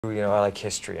You know, I like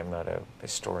history. I'm not a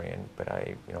historian, but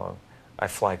I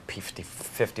fly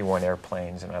P-51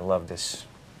 airplanes, and I love this,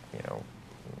 you know,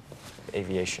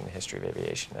 aviation, history of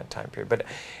aviation, that time period.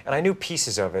 And I knew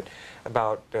pieces of it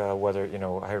about whether, you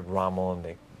know, I heard Rommel in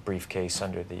the briefcase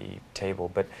under the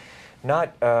table, but not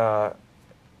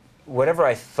whatever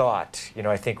I thought. You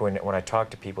know, I think when I talk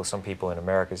to people, some people in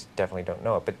America definitely don't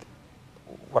know it, but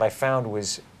what I found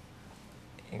was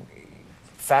a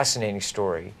fascinating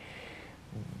story.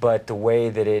 But the way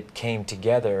that it came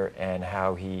together and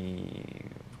how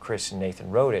Chris and Nathan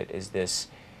wrote it is this,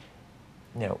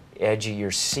 you know, edge of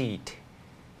your seat,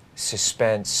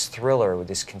 suspense thriller with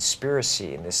this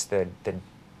conspiracy and the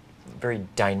very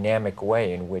dynamic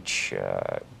way in which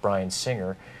Bryan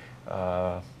Singer,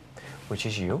 which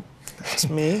is you, it's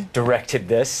me, directed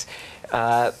this.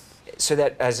 So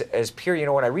that as pure, you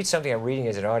know, when I read something I'm reading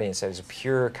as an audience as a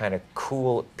pure kind of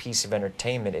cool piece of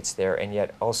entertainment, it's there, and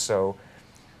yet also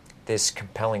this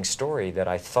compelling story that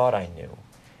I thought I knew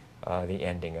the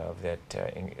ending of, that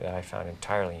I found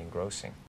entirely engrossing.